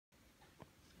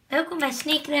Welkom bij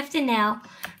Sneakcraft.nl.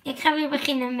 Ik ga weer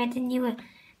beginnen met een nieuwe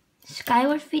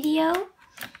Skyward video.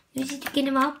 Nu zit ik in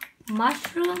de map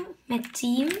Mushroom met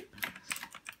team.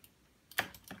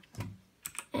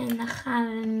 En dan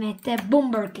gaan we met de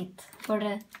bomber kit voor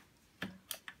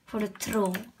de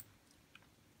troll.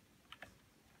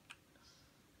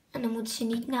 En dan moeten ze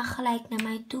niet gelijk naar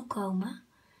mij toe komen.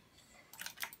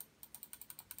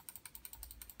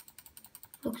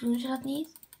 Ook doen ze dat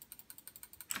niet.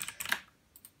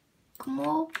 Kom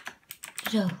op.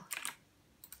 Zo.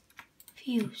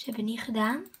 Phew, ze hebben het niet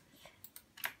gedaan.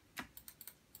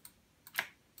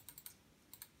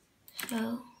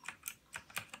 Zo.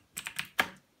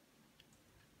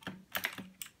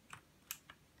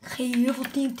 Ik ga hier heel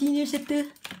veel TNT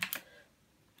neerzetten.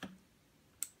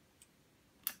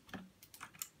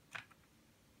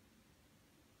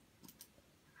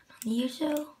 Dan hier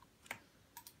zo.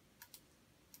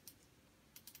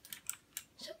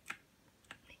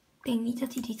 Ik denk niet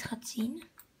dat hij dit gaat zien.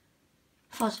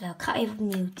 Vast wel. Ik ga even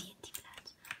opnieuw TNT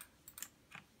plaatsen.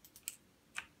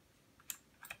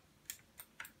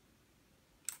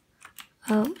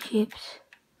 Oh, chips.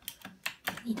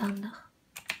 Niet handig.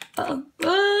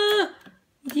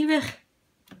 Niet hier weg.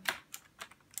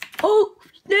 Oh,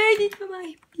 nee, niet van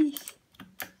mij. Please.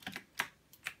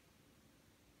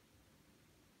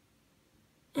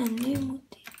 En nu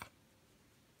moet ik.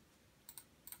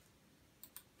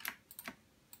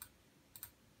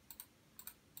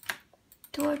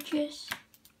 Toortjes.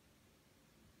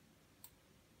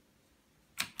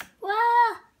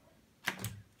 Wow.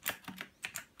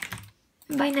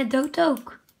 Bijna dood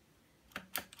ook.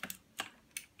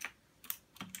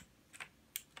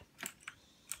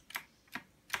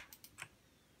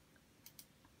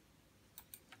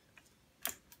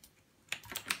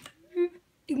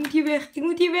 Ik moet hier weg. Ik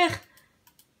moet hier weg.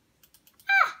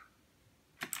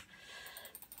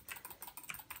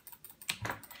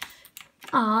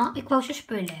 Ah, ik wou ze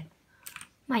spullen.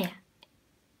 Maar ja,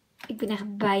 ik ben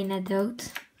echt bijna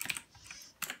dood.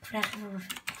 Ik vraag me of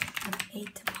ik wat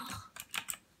eten mag.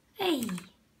 Hé, ik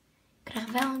krijg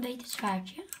wel een beter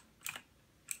zwaardje.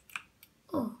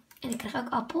 Oh, en ik krijg ook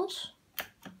appels.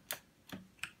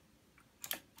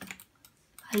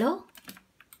 Hallo?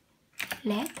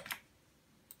 Lek.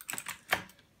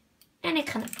 En ik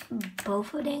ga naar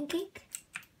boven, denk ik.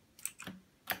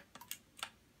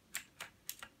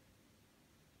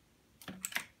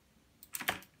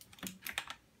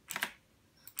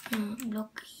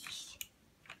 Blokjes.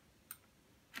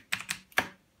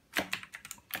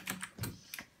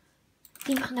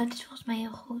 Teamgenoot is volgens mij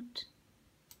heel goed.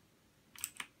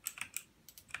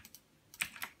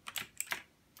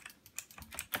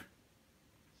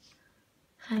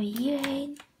 Gaan we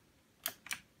hierheen?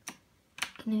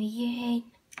 Kunnen we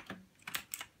hierheen?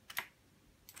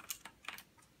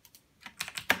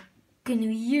 Kunnen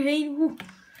we hierheen? Oeh,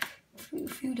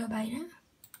 viel daar bijna.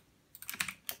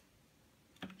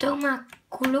 Toma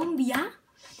Colombia.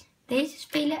 Deze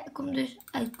speler komt dus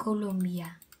uit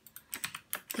Colombia.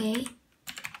 Oké.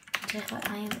 Dan zeggen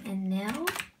we I am NL.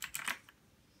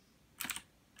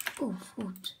 Oeh,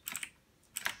 goed.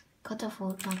 Ik had al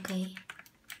voet, maar oké.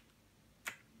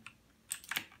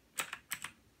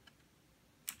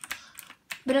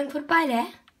 Bedankt voor het pijlen, hè.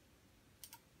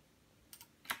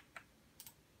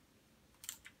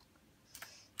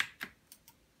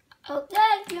 Oh,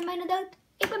 nee, ik ben bijna dood.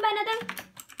 Ik ben bijna dood.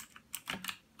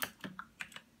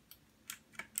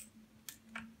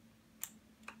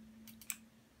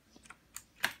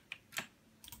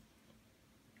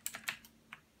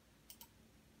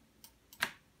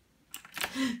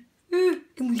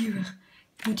 Ik moet hier weg.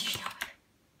 Ik moet hier snel weg.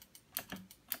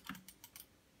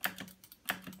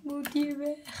 Ik moet hier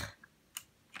weg.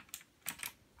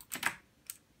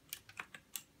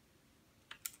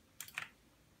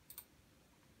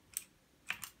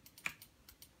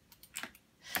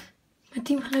 Mijn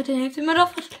teamgenoot heeft hem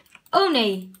eraf gesleept. Oh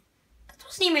nee. Dat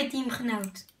was niet mijn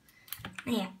teamgenoot.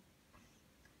 Nou ja.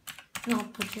 Nog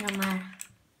een potje dan maar.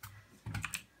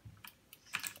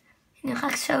 En nu ga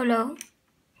ik solo.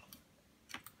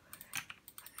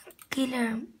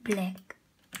 Killer Black.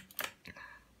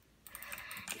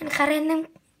 En ik ga random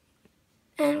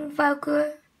en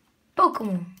welke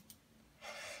Pokémon.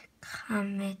 Ik ga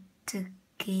met de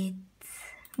kit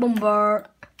Bomber.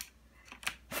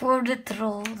 Voor de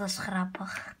troll, dat is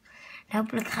grappig. En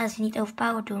hopelijk gaan ze niet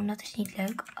overpowered doen, dat is niet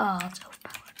leuk. Oh, het is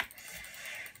overpowered.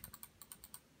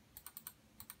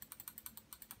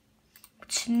 Ik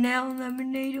moet snel naar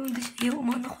beneden, want het is heel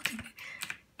onhandig wat ik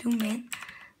doen ben.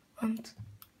 Want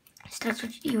straks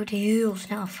wordt heel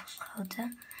snel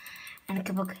afgeschoten. En ik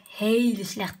heb ook hele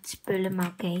slechte spullen, maar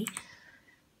oké.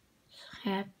 Dus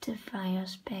scherpte van je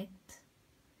aspect.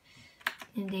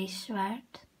 En deze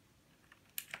zwaard.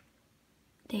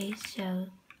 Deze zo.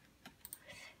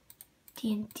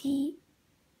 TNT.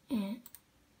 En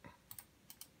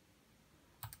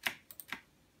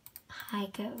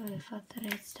kijken wat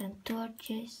eruit staan.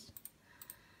 Toortjes.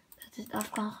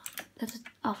 Dat het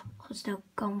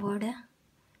afgestoken kan worden.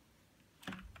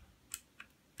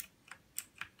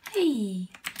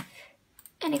 Hey.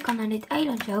 En ik kan naar dit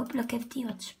eilandje. Hopelijk heeft hij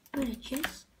wat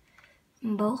spulletjes.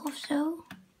 Een boog of zo.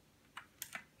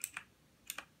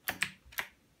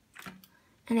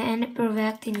 En de enderpearl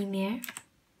werkte niet meer.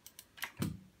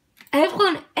 Hij heeft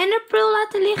gewoon een enderpearl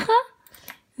laten liggen.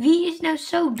 Wie is nou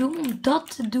zo dom om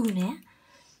dat te doen, hè?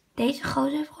 Deze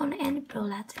gozer heeft gewoon een enderpearl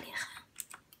laten liggen.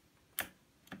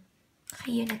 Ik ga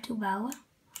hier naartoe bouwen.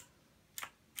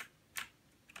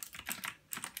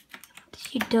 Het is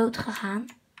hier dood gegaan.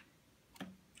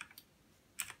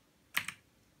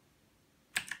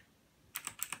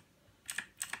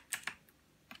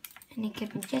 En ik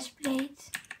heb een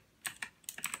chestplate.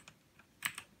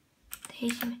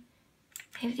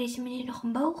 Heeft deze meneer nog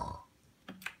een boog?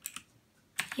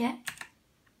 Ja.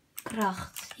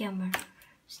 Kracht. Jammer.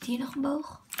 Is hier nog een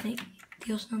boog? Nee,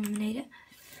 die was nog naar beneden.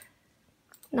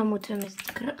 Dan moeten we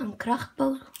met een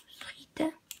krachtboog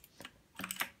schieten.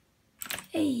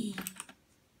 Hey.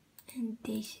 En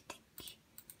deze tik.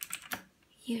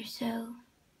 Hier zo.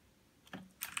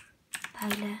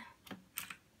 Pijlen.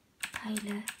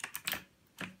 Pijlen.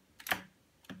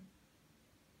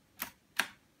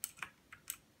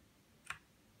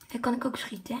 Dan kan ik ook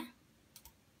schieten, hè?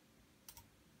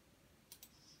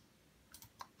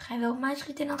 Ga je wel op mij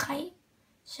schieten en dan ga je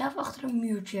zelf achter een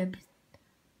muurtje hebben.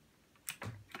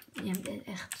 Je bent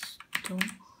echt stom.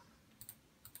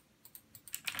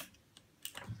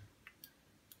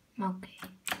 Maar oké.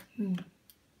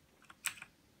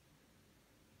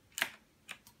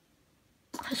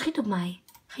 Ga schieten op mij.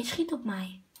 Ga je schieten op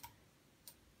mij.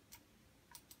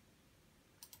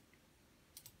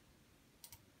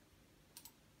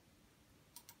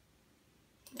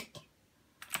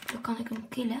 Dan kan ik hem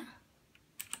killen.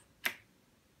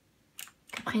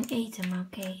 Ik heb geen eten, maar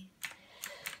oké.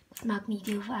 Dat maakt niet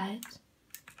heel veel uit.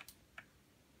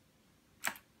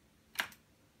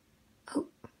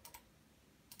 Oh.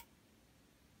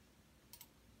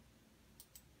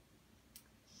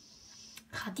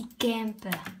 Gaat die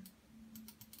campen.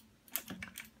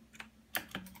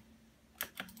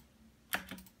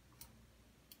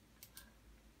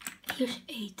 Hier is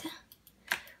eten.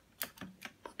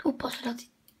 Ik moet oppassen dat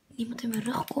niemand in mijn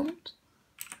rug komt.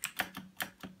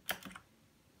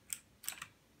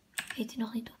 Heeft hij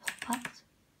nog niet opgepakt?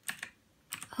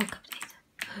 Oh, ik heb het eten.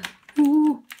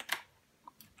 Oeh.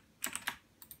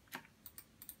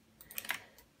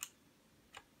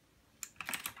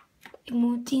 Ik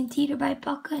moet TNT erbij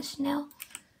pakken, snel.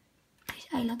 Deze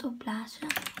eiland opblazen.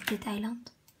 Dit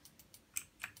eiland.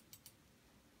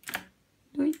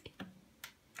 Doei.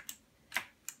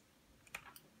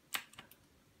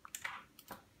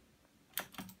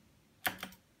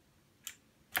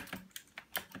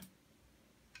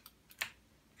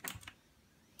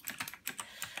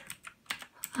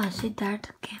 Ah, zit daar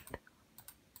te campen.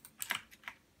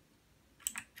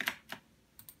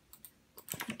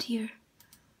 Ik moet hier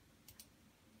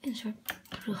een soort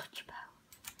bruggetje bouwen.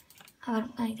 Ah,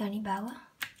 waarom kan ik daar niet bouwen?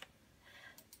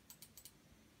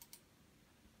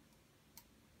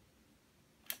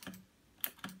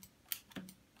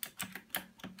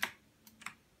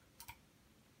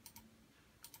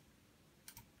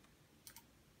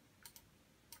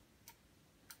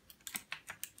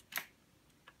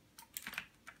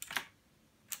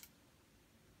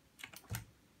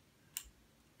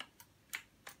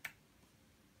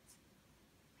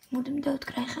 Ik moet hem dood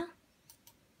krijgen.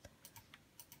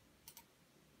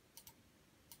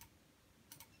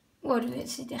 Wow, er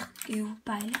zit echt heel veel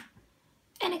pijlen.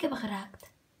 En ik heb hem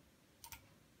geraakt.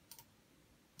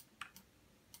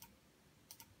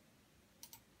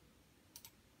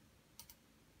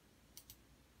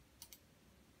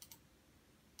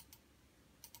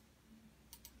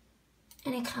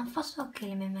 En ik ga hem vast wel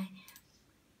killen met mijn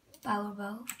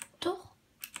powerbow. Toch?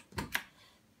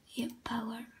 Ja,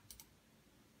 power.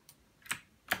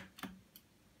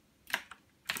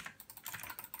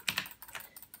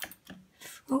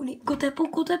 Oh nee, God-apple.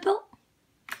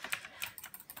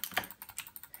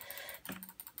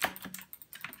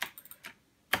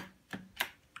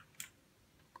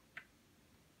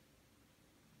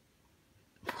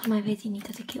 Volgens mij weet hij niet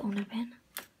dat ik hieronder ben.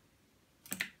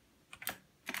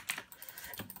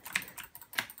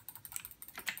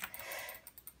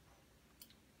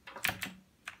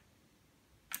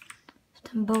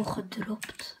 Heeft een boog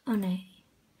gedropt. Oh nee.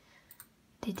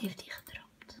 Dit heeft hij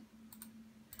gedropt.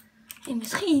 En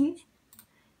misschien...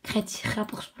 Ik ga iets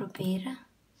grappigs proberen.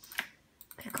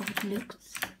 Kijken of het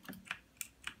lukt.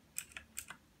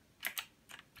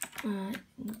 Ik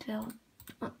moet wel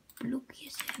wat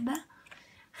blokjes hebben.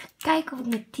 Even kijken of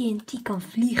ik met TNT kan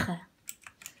vliegen.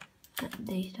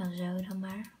 Deze dan zo dan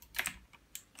maar.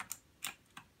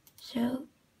 Zo.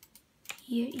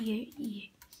 Hier.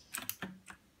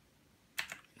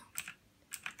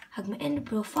 Hou ik mijn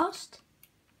enderpearl vast.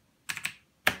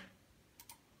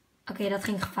 Oké, dat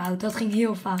ging fout. Dat ging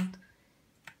heel fout.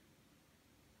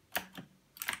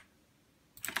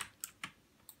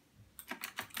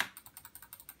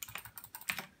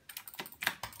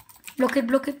 Blok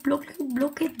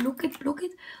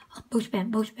it. Ach, boos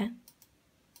ben.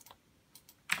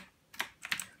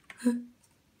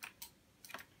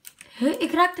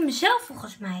 Ik raakte mezelf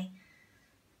volgens mij.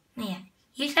 Nou ja,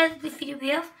 hier sluit ik de video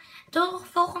weer af. Tot de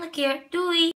volgende keer. Doei!